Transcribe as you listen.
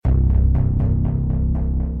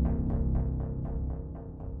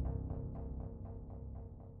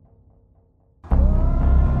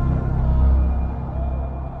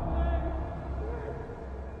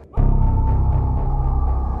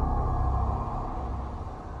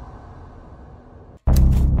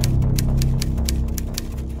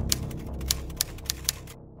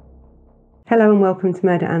Hello and welcome to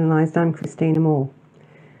Murder Analysed. I'm Christina Moore.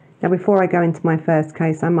 Now, before I go into my first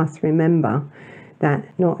case, I must remember that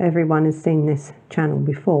not everyone has seen this channel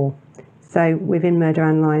before. So within Murder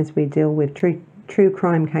Analysed, we deal with true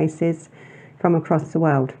crime cases from across the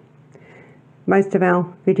world. Most of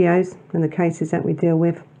our videos and the cases that we deal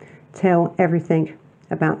with tell everything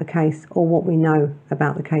about the case, or what we know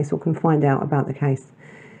about the case or can find out about the case.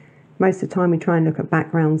 Most of the time we try and look at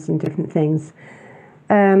backgrounds and different things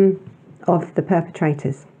of the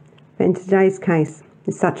perpetrators. But in today's case,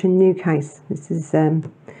 it's such a new case. This has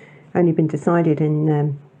only been decided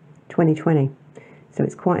in 2020. So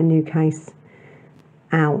it's quite a new case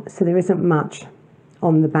out. So there isn't much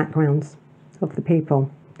on the backgrounds of the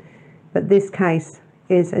people. But this case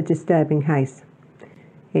is a disturbing case.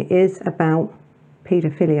 It is about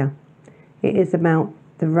paedophilia. It is about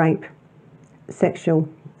the rape, sexual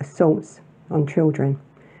assaults on children.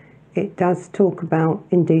 It does talk about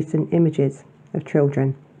indecent images of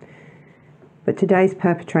children. But today's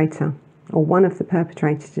perpetrator, or one of the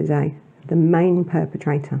perpetrators today, the main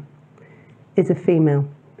perpetrator, is a female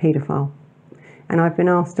paedophile. And I've been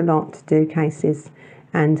asked a lot to do cases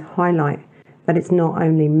and highlight that it's not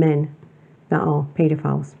only men that are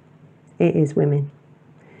paedophiles, it is women.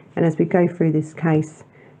 And as we go through this case,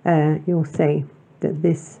 you'll see that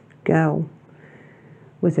this girl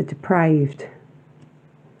was a depraved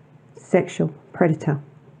sexual predator.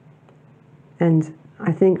 And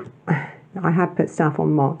I think I have put stuff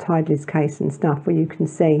on Mark Tidley's case and stuff where you can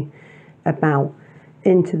see about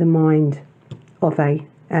into the mind of a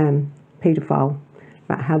paedophile,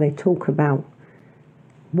 about how they talk about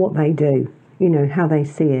what they do, you know, how they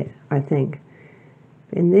see it, I think.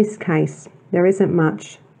 In this case, there isn't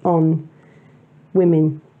much on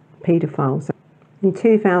women paedophiles. In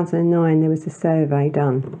 2009, there was a survey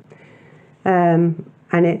done,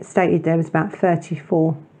 and it stated there was about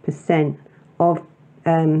 34% of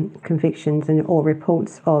convictions or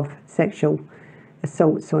reports of sexual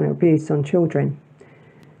assaults or abuse on children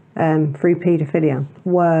through paedophilia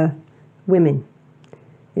were women.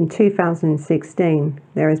 In 2016,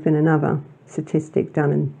 there has been another statistic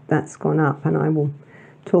done, and that's gone up, and I will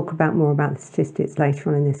talk about more about the statistics later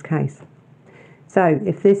on in this case. So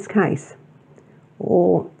if this case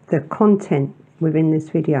or the content within this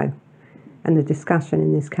video and the discussion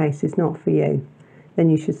in this case is not for you, then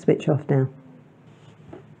you should switch off now.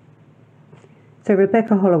 So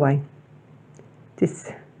Rebecca Holloway,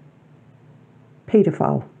 this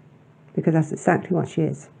paedophile, because that's exactly what she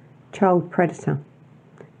is, child predator,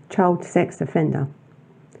 child sex offender,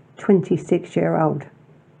 26-year-old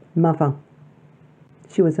mother.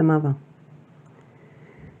 She was a mother.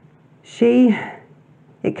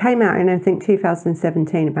 It came out in, I think,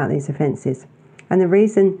 2017 about these offences. And the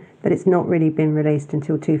reason that it's not really been released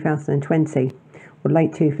until 2020, or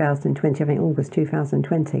late 2020, I think August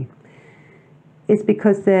 2020, is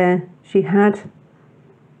because she had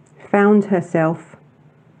found herself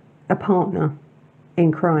a partner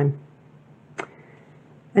in crime.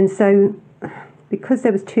 And so, because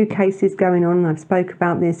there was two cases going on, and I've spoke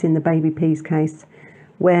about this in the Baby Peas case,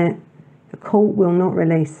 where the court will not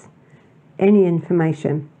release any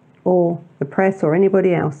information, or the press or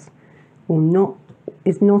anybody else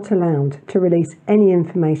is not allowed to release any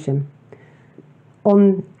information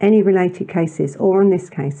on any related cases or on this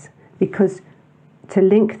case, because to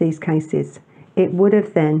link these cases, it would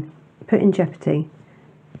have then put in jeopardy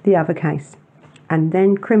the other case, and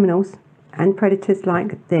then criminals and predators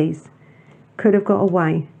like these could have got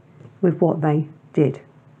away with what they did.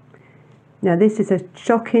 Now, this is a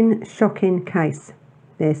shocking case.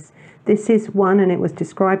 This is one, and it was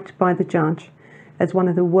described by the judge as one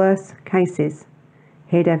of the worst cases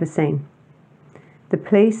he'd ever seen. The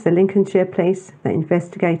police, the Lincolnshire police that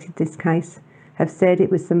investigated this case, have said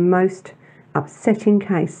it was the most upsetting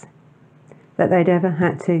case that they'd ever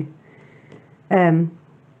had to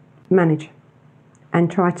manage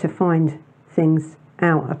and try to find things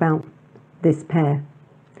out about this pair.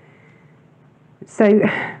 So,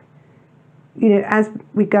 you know, as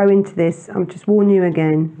we go into this, I'm just warning you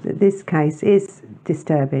again that this case is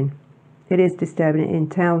disturbing. It is disturbing. It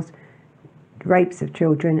entails rapes of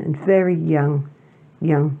children, and very young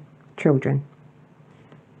children.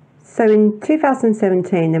 So in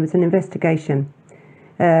 2017, there was an investigation,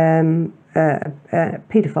 a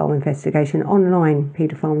paedophile investigation, online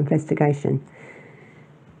paedophile investigation.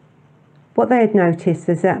 What they had noticed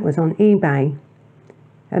is that was on eBay,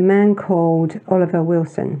 a man called Oliver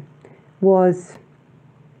Wilson was,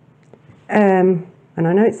 and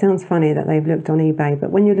I know it sounds funny that they've looked on eBay,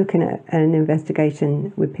 but when you're looking at an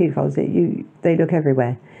investigation with paedophiles, they look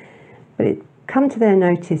everywhere. But it come to their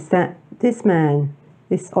notice that this man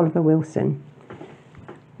this Oliver Wilson,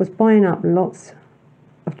 was buying up lots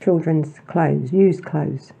of children's clothes, used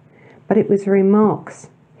clothes, but it was remarks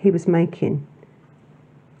he was making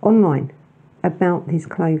online about his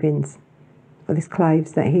clothings, or his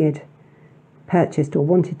clothes that he had purchased or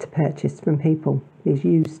wanted to purchase from people, these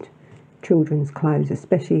used children's clothes,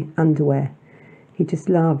 especially underwear. He just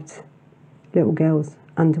loved little girls'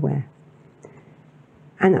 underwear.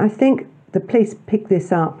 And I think the police picked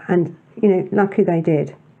this up, and, lucky they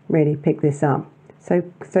did really pick this up. So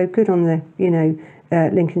good on the,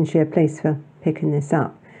 Lincolnshire police for picking this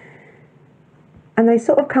up. And they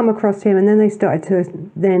sort of come across him, and then they started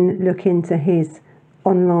to then look into his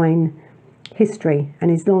online history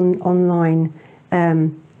and his online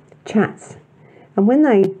chats. And when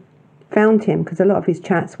they found him, because a lot of his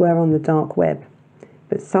chats were on the dark web,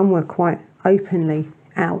 but some were quite openly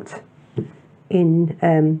out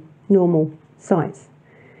in normal sites.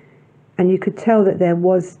 And you could tell that there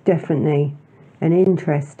was definitely an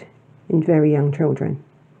interest in very young children.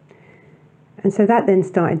 And so that then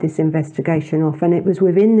started this investigation off, and it was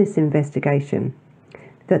within this investigation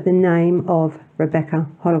that the name of Rebecca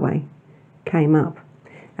Holloway came up.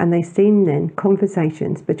 And they seen then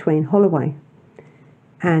conversations between Holloway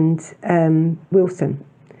and Wilson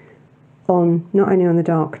on, not only on the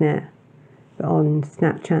darknet, but on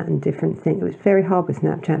Snapchat and different things. It was very hard with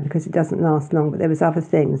Snapchat because it doesn't last long, but there was other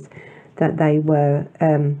things that they were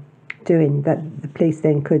doing that the police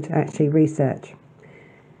then could actually research.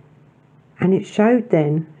 And it showed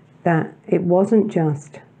then that it wasn't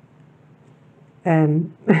just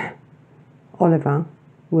Oliver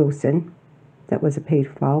Wilson that was a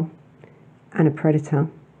paedophile and a predator,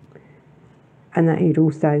 and that he'd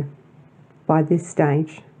also, by this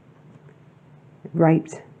stage,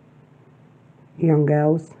 raped young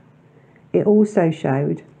girls. It also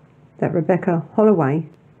showed that Rebecca Holloway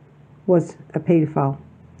was a paedophile,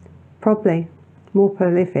 probably more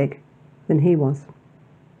prolific than he was,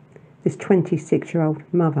 this 26-year-old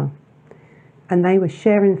mother. And they were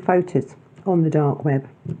sharing photos on the dark web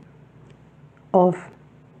of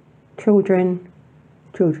children's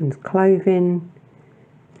clothing,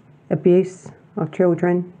 abuse of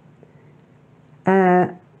children,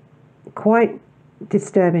 quite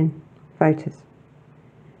disturbing photos.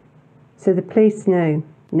 So the police knew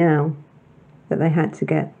now that they had to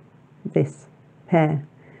get this pair.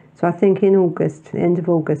 So I think in August, the end of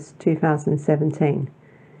August 2017,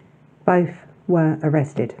 both were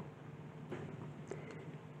arrested.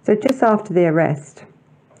 So just after the arrest,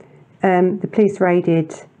 the police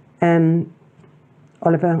raided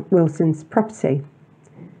Oliver Wilson's property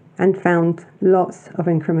and found lots of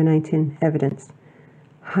incriminating evidence,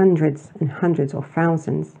 hundreds and hundreds or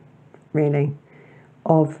thousands, really,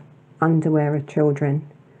 of underwear of children,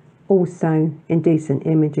 also indecent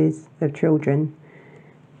images of children,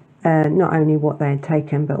 not only what they had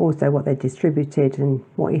taken, but also what they distributed and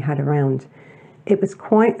what he had around. It was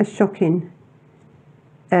quite a shocking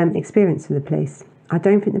experience for the police. I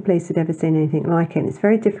don't think the police had ever seen anything like it. And it's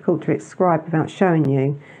very difficult to describe without showing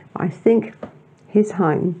you. But I think his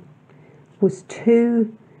home was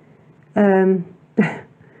too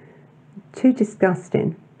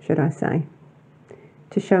disgusting, should I say,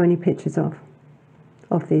 to show any pictures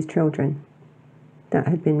of these children that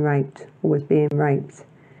had been raped or was being raped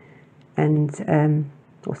and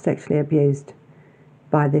or sexually abused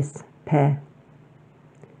by this pair.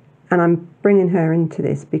 And I'm bringing her into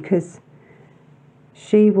this because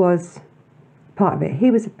she was part of it. He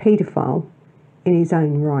was a paedophile in his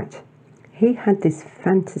own right. He had this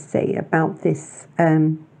fantasy about this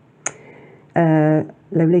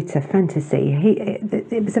Lolita fantasy.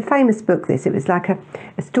 It was a famous book. It was like a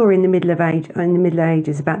story in the Middle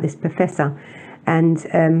Ages about this professor, and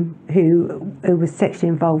who was sexually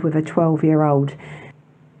involved with a 12-year-old.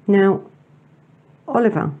 Now,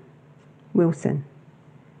 Oliver Wilson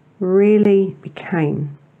really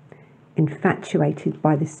became infatuated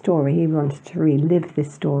by this story. He wanted to relive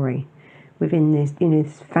this story within this,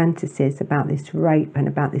 his fantasies about this rape and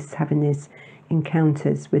about this having these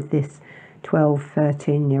encounters with this 12,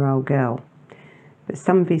 13-year-old girl. But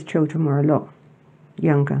some of his children were a lot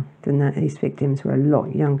younger than that. His victims were a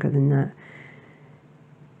lot younger than that.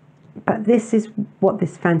 But this is what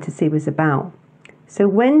this fantasy was about. So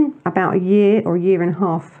when, about a year or a year and a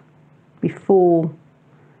half before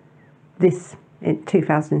this, in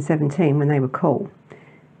 2017, when they were caught,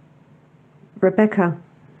 Rebecca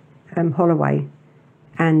Holloway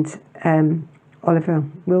and Oliver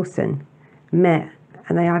Wilson met,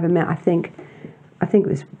 and they either met, I think it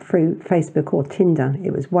was through Facebook or Tinder.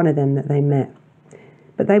 It was one of them that they met.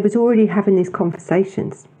 But they was already having these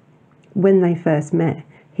conversations when they first met,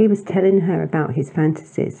 He was telling her about his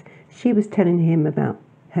fantasies. She was telling him about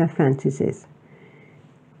her fantasies.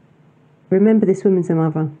 Remember, this woman's a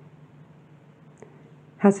mother,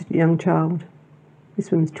 has a young child.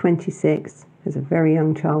 This woman's 26, has a very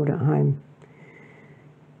young child at home.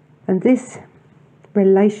 And this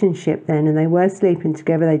relationship then, and they were sleeping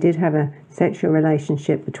together, they did have a sexual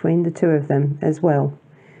relationship between the two of them as well,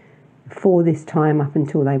 for this time up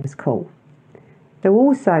until they was caught. So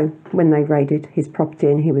also, when they raided his property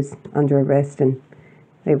and he was under arrest and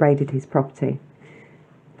they raided his property,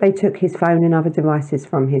 they took his phone and other devices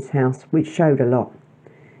from his house, which showed a lot.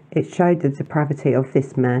 It showed the depravity of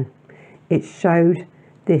this man. It showed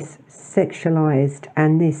this sexualized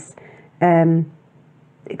and this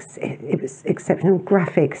it was exceptional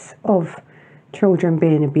graphics of children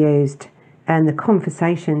being abused, and the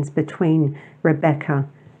conversations between Rebecca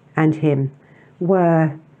and him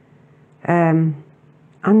were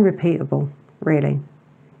unrepeatable, really.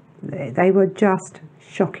 They were just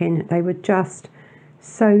shocking. They were just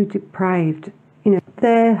so depraved. You know,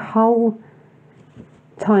 their whole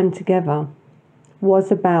time together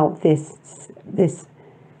was about this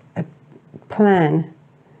plan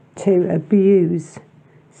to abuse,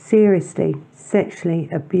 seriously, sexually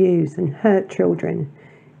abuse and hurt children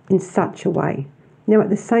in such a way. Now, at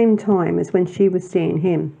the same time as when she was seeing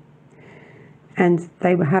him and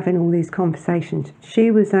they were having all these conversations,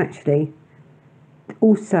 she was actually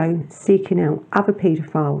also seeking out other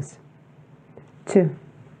paedophiles to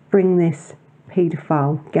bring this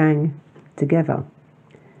paedophile gang together.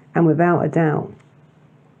 And without a doubt,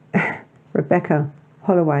 Rebecca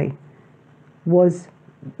Holloway was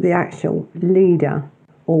the actual leader,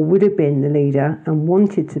 or would have been the leader and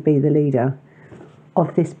wanted to be the leader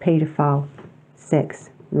of this paedophile sex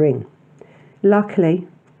ring. Luckily,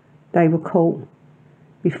 they were caught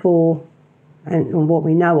before, and what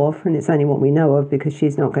we know of, and it's only what we know of because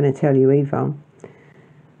she's not going to tell you either,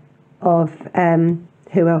 of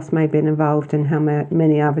who else may have been involved and how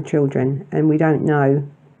many other children. And we don't know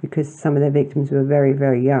because some of their victims were very,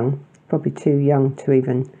 very young, probably too young to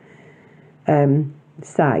even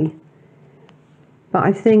say. But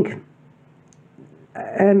I think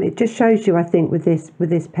it just shows you, I think, with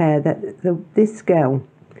this pair, that this girl,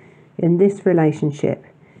 in this relationship,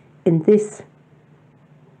 in this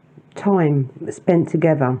time spent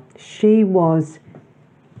together, she was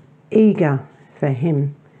eager for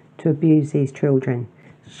him to abuse these children.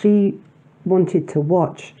 She wanted to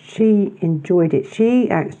watch. She enjoyed it. She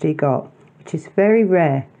actually got, which is very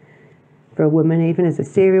rare for a woman, even as a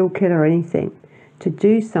serial killer or anything, to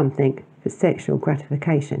do something for sexual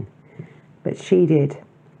gratification. But she did.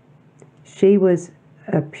 She was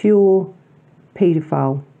a pure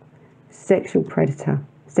paedophile, sexual predator,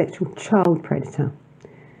 sexual child predator,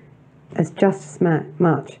 as just as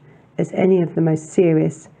much as any of the most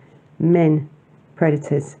serious men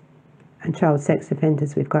predators and child sex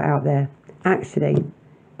offenders we've got out there. Actually,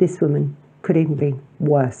 this woman could even be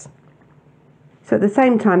worse. So at the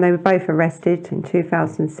same time, they were both arrested in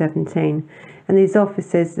 2017, and these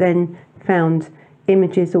officers then found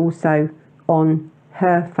images also on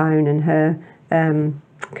her phone and her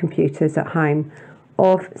computers at home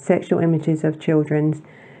of sexual images of children,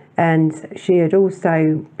 and she had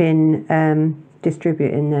also been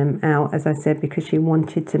distributing them out, as I said, because she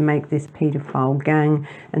wanted to make this paedophile gang,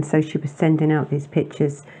 and so she was sending out these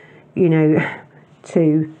pictures, you know,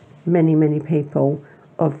 to many, many people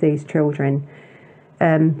of these children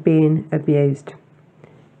being abused.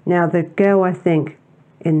 Now, the girl, I think,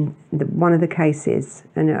 in one of the cases,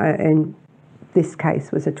 and in this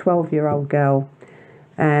case was a 12-year-old girl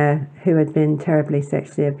who had been terribly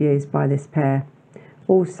sexually abused by this pair.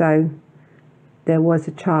 Also, there was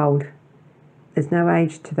a child. There's no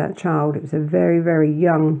age to that child. It was a very, very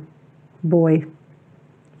young boy,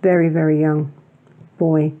 very, very young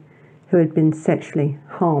boy who had been sexually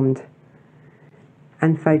harmed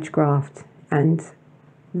and photographed, and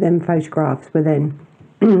them photographs were then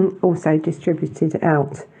also distributed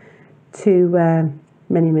out to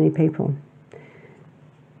many, many people.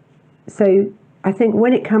 So I think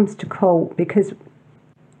when it comes to court, because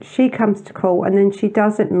she comes to court and then she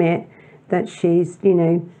does admit that she's, you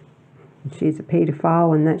know, she's a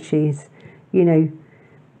paedophile and that she's, you know,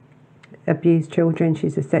 abused children,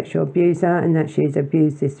 she's a sexual abuser, and that she's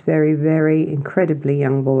abused this very, very incredibly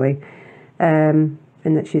young boy, and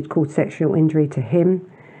that she'd caused sexual injury to him.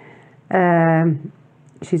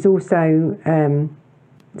 She's also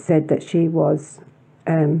said that she was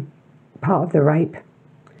part of the rape.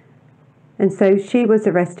 And so she was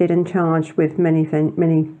arrested and charged with many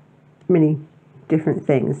different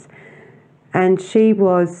things. And she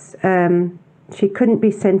was, she couldn't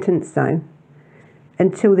be sentenced though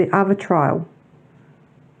until the other trial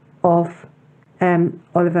of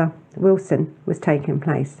Oliver Wilson was taking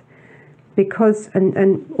place. Because,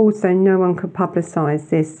 and also no one could publicise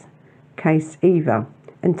this case either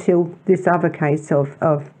until this other case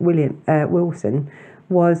of William Wilson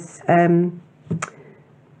was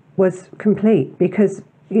complete. Because,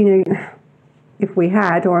 you know, if we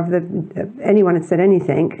had, or if anyone had said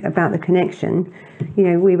anything about the connection, you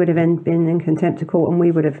know, we would have been in contempt of court, and we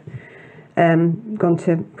would have gone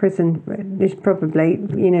to prison, probably,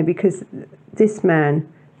 you know, because this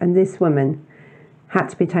man and this woman had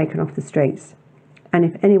to be taken off the streets. And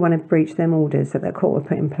if anyone had breached them orders that the court had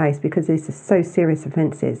put in place, because these are so serious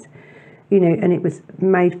offences, you know, and it was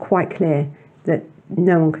made quite clear that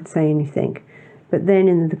no one could say anything. But then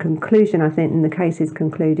in the conclusion, I think, in the case is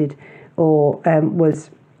concluded, or was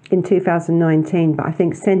in 2019, but I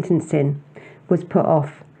think sentencing was put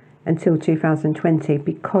off until 2020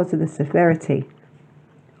 because of the severity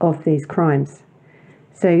of these crimes.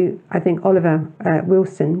 So I think Oliver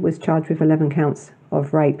Wilson was charged with 11 counts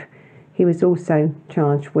of rape. He was also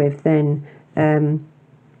charged with then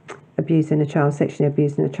abusing a child, sexually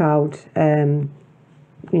abusing a child,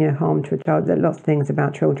 you know, harm to a child. There are lots of things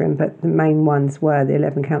about children, but the main ones were the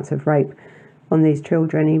 11 counts of rape on these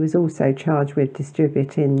children. He was also charged with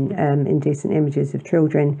distributing indecent images of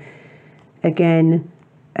children. Again,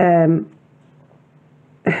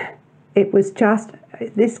 it was just,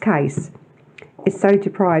 this case is so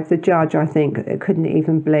deprived. The judge, I think, couldn't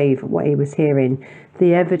even believe what he was hearing.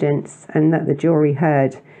 The evidence and that the jury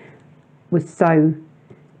heard was so,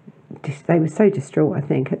 they were so distraught, I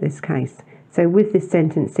think, at this case. So with this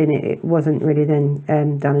sentencing, it wasn't really then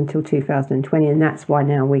done until 2020, and that's why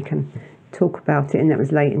now we can talk about it, and that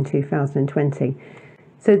was late in 2020.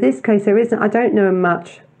 So this case, there isn't, I don't know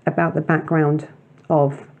much about the background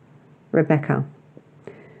of Rebecca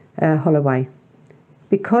Holloway,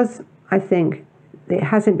 because I think it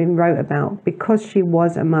hasn't been wrote about, because she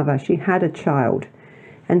was a mother, she had a child,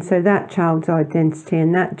 and so that child's identity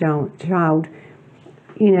and that child,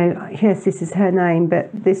 you know, yes, this is her name, but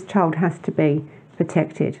this child has to be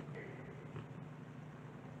protected.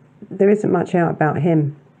 There isn't much out about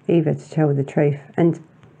him either, to tell the truth. And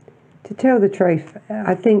to tell the truth,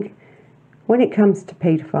 I think when it comes to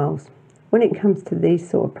paedophiles, when it comes to these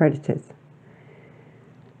sort of predators,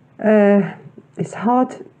 it's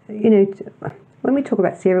hard, you know, when we talk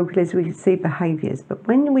about serial killers, we can see behaviours, but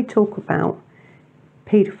when we talk about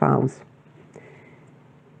paedophiles,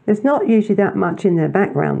 there's not usually that much in their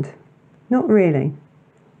background. Not really.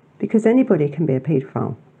 Because anybody can be a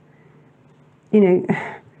paedophile. You know,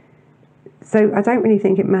 so I don't really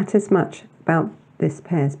think it matters much about this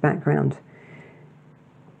pair's background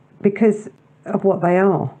because of what they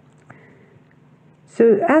are.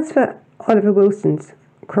 So as for Oliver Wilson's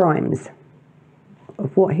crimes,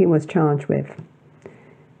 of what he was charged with,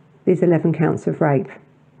 these 11 counts of rape,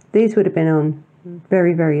 these would have been on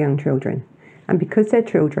very, very young children. And because they're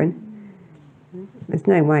children, there's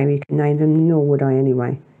no way we can name them, nor would I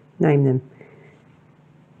anyway name them.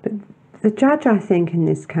 But the judge, I think, in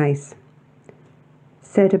this case,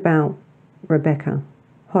 said about Rebecca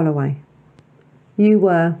Holloway, you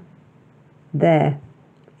were there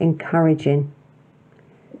encouraging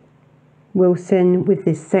Wilson with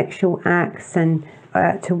this sexual acts and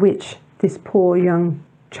to which this poor young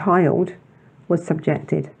child was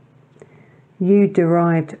subjected. You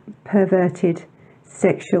derived perverted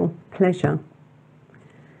sexual pleasure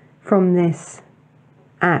from this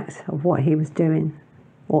act of what he was doing,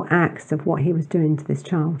 or acts of what he was doing to this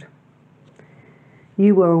child.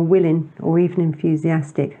 You were a willing or even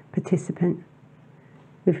enthusiastic participant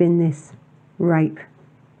within this rape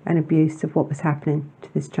and abuse of what was happening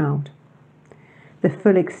to this child. The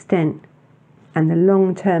full extent and the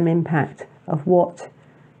long-term impact of what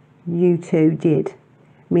you two did,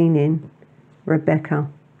 meaning Rebecca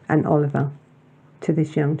and Oliver, to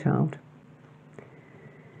this young child,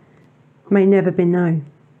 may never be known,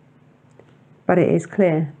 but it is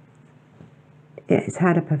clear it has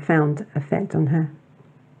had a profound effect on her.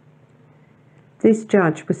 This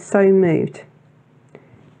judge was so moved,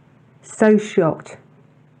 so shocked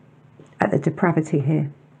at the depravity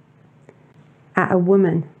here, at a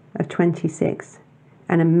woman of 26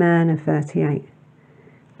 and a man of 38,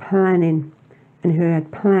 planning, and who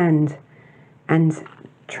had planned and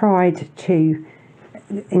tried to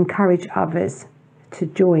encourage others to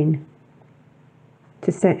join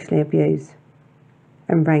to sexually abuse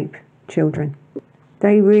and rape children.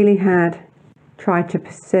 They really had tried to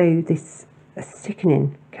pursue this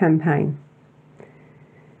sickening campaign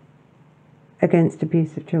against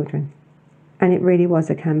abuse of children. And it really was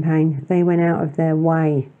a campaign. They went out of their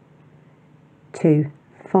way to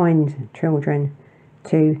find children,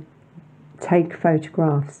 to take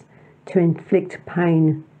photographs, to inflict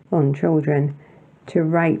pain on children, to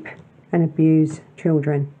rape and abuse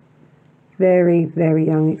children. Very, very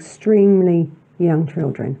young, extremely young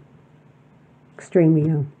children. Extremely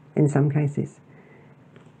young in some cases.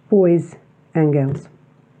 Boys and girls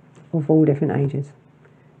of all different ages,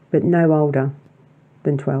 but no older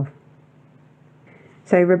than 12.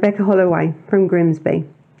 So Rebecca Holloway from Grimsby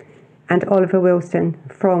and Oliver Wilson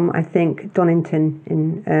from, I think, Donington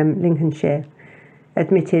in Lincolnshire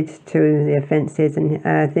admitted to the offences, and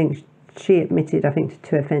I think she admitted, to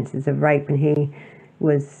 2 offences of rape, and he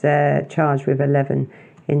was charged with 11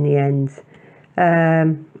 in the end.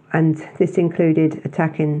 And this included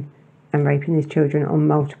attacking and raping his children on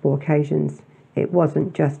multiple occasions. It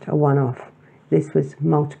wasn't just a one-off. This was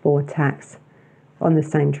multiple attacks on the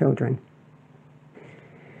same children.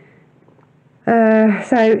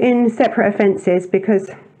 So in separate offences,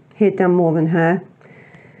 because he had done more than her,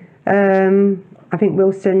 I think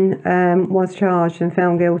Wilson was charged and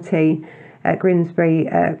found guilty at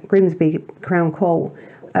Grimsby Crown Court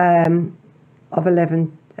of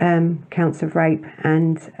 11 counts of rape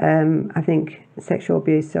and I think sexual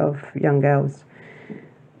abuse of young girls.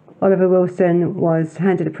 Oliver Wilson was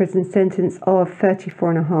handed a prison sentence of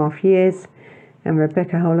 34.5 years, and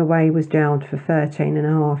Rebecca Holloway was jailed for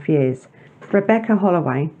 13.5 years. Rebecca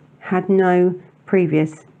Holloway had no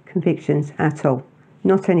previous convictions at all,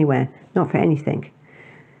 not anywhere, not for anything.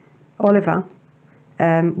 Oliver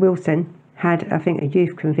Wilson had, I think, a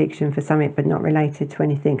youth conviction for something, but not related to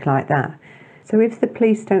anything like that. So if the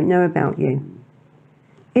police don't know about you,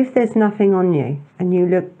 if there's nothing on you and you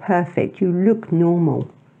look perfect, you look normal,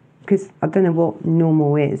 because I don't know what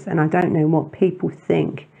normal is, and I don't know what people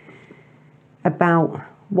think about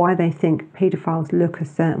why they think paedophiles look a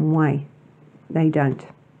certain way. They don't.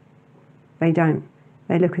 They don't.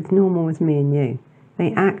 They look as normal as me and you.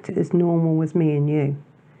 They act as normal as me and you.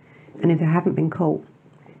 And if they haven't been caught,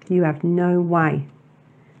 you have no way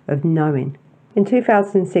of knowing. In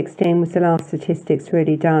 2016 was the last statistics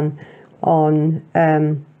really done on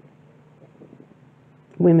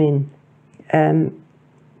women,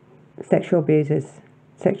 sexual abusers,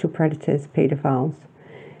 sexual predators, paedophiles.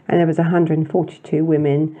 And there was 142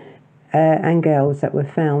 women and girls that were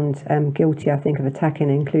found guilty, I think, of attacking,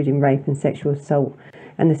 including rape and sexual assault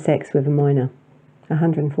and the sex with a minor.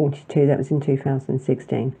 142, that was in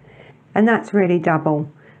 2016. And that's really double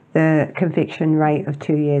the conviction rate of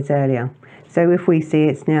 2 years earlier. So if we see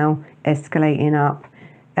it's now escalating up,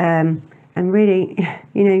 and really,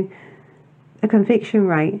 you know, the conviction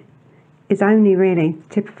rate is only really the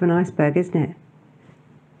tip of an iceberg, isn't it?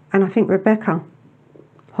 And I think Rebecca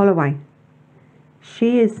Holloway,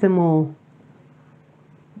 she is the more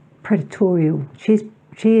predatorial.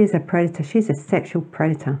 She is a predator. She's a sexual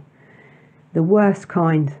predator, the worst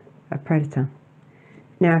kind of predator.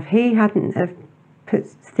 Now, if he hadn't have put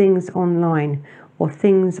things online or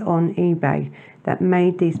things on eBay that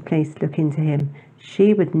made these police look into him,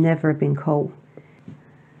 she would never have been caught.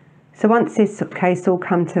 So once this case all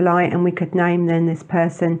come to light and we could name then this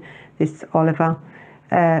person, this Oliver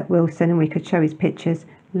Wilson, and we could show his pictures,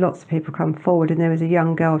 lots of people come forward, and there was a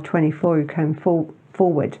young girl of 24 who came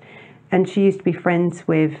forward, and she used to be friends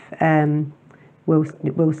with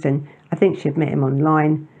Wilson. I think she'd met him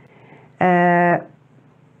online, and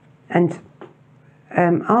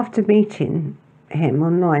after meeting him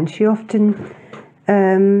online, she often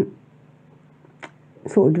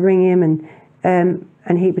sort of ring him,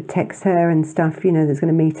 and he would text her and stuff, you know, there's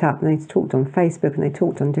going to meet up, and they talked on Facebook and they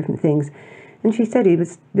talked on different things, and she said he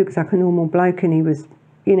looks like a normal bloke, and he was,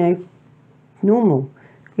 you know, normal.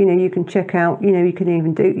 You know, you can check out, you know, you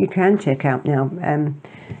can check out now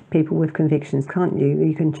people with convictions, can't you?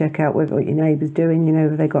 You can check out what your neighbour's doing, you know,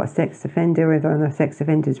 if they got a sex offender, whether they're on a sex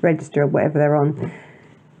offenders register or whatever they're on.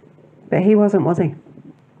 But he wasn't, was he?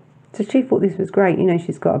 So she thought this was great. You know,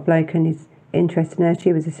 she's got a bloke and he's interested in her.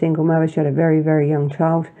 She was a single mother. She had a very, very young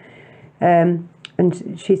child. And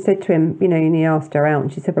she said to him, you know, and he asked her out,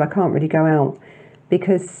 and she said, well, I can't really go out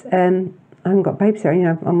because I haven't got a babysitter. You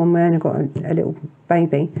know, I'm on my own. I've got a little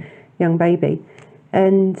baby, young baby.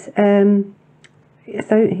 And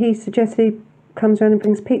so he suggested he comes around and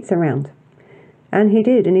brings pizza around. And he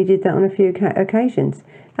did, and he did that on a few occasions.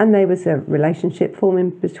 And there was a relationship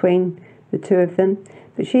forming between the two of them.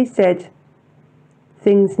 But she said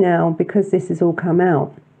things now, because this has all come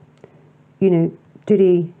out, you know, did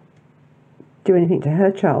he do anything to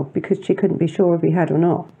her child? Because she couldn't be sure if he had or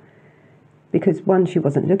not. Because one, she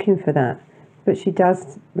wasn't looking for that. But she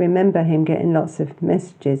does remember him getting lots of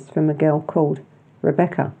messages from a girl called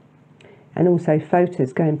Rebecca. And also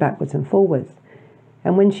photos going backwards and forwards.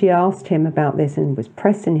 And when she asked him about this and was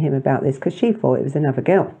pressing him about this, because she thought it was another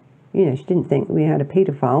girl, you know, she didn't think we had a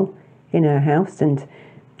paedophile in her house and,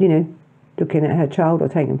 you know, looking at her child or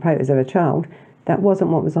taking photos of her child. That wasn't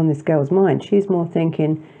what was on this girl's mind. She's more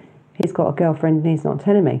thinking, he's got a girlfriend and he's not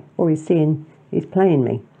telling me, or he's playing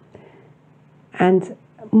me. And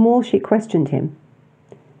more she questioned him,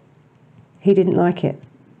 he didn't like it.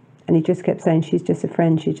 And he just kept saying, she's just a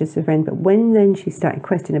friend, she's just a friend. But when then she started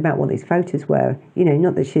questioning about what these photos were, you know,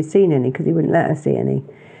 not that she'd seen any, because he wouldn't let her see any,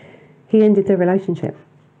 he ended their relationship.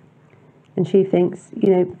 And she thinks, you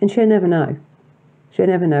know, and she'll never know. She'll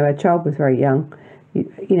never know. Her child was very young. You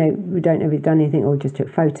know, we don't know if he'd done anything or just took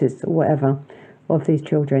photos or whatever of these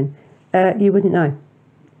children. You wouldn't know.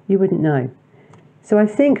 You wouldn't know. So I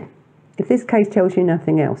think if this case tells you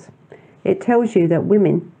nothing else, it tells you that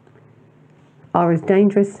women are as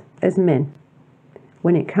dangerous as men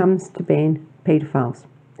when it comes to being paedophiles,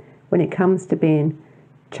 when it comes to being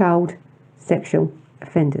child sexual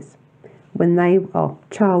offenders, when they are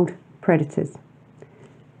child predators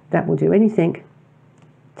that will do anything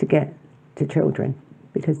to get to children,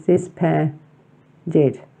 because this pair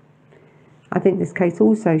did. I think this case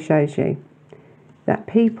also shows you that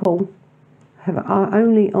people are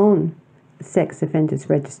only on the sex offenders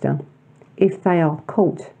register if they are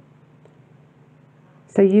caught.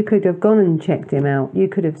 So you could have gone and checked him out. You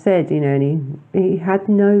could have said, you know, and he had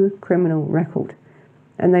no criminal record.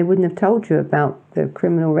 And they wouldn't have told you about the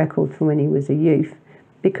criminal record from when he was a youth,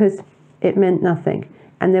 because it meant nothing.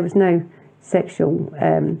 And there was no sexual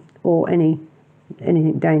or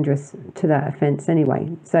anything dangerous to that offence anyway.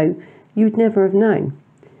 So you'd never have known.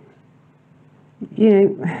 You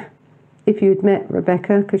know, if you'd met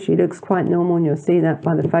Rebecca, because she looks quite normal, and you'll see that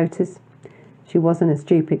by the photos, she wasn't a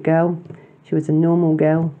stupid girl. She was a normal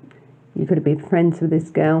girl. You could have been friends with this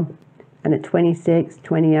girl. And at 26,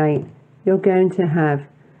 28, you're going to have,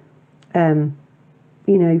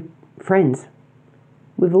 you know, friends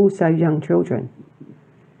with also young children.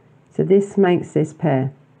 So this makes this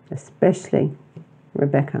pair, especially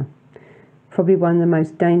Rebecca, probably one of the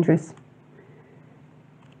most dangerous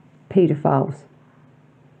paedophiles,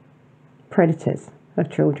 predators of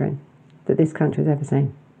children that this country has ever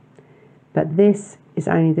seen. But this is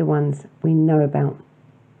only the ones we know about.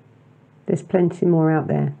 There's plenty more out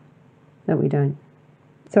there that we don't.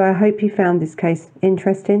 So I hope you found this case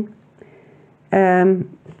interesting.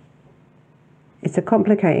 It's a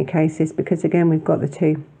complicated case, because again we've got the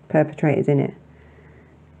two perpetrators in it.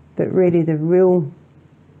 But really the real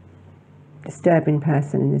disturbing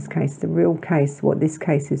person in this case, the real case, what this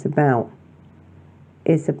case is about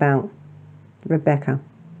Rebecca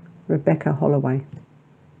Holloway,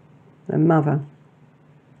 a mother,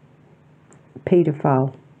 a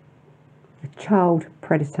paedophile, a child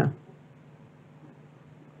predator,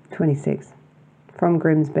 26, from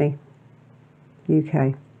Grimsby, UK.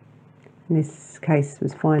 And this case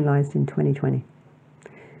was finalised in 2020.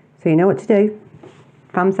 So you know what to do.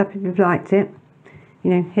 Thumbs up if you've liked it.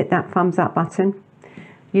 You know, hit that thumbs up button.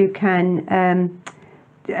 You can,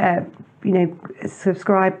 you know,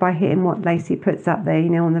 subscribe by hitting what Lacey puts up there, you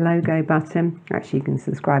know, on the logo button. Actually, you can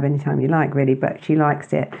subscribe anytime you like, really, but she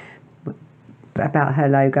likes it about her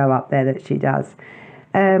logo up there that she does.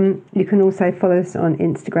 You can also follow us on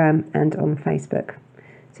Instagram and on Facebook.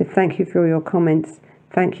 So thank you for all your comments.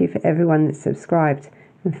 Thank you for everyone that's subscribed.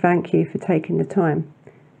 And thank you for taking the time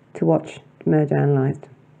to watch Murder Analysed.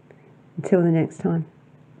 Until the next time,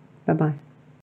 bye-bye.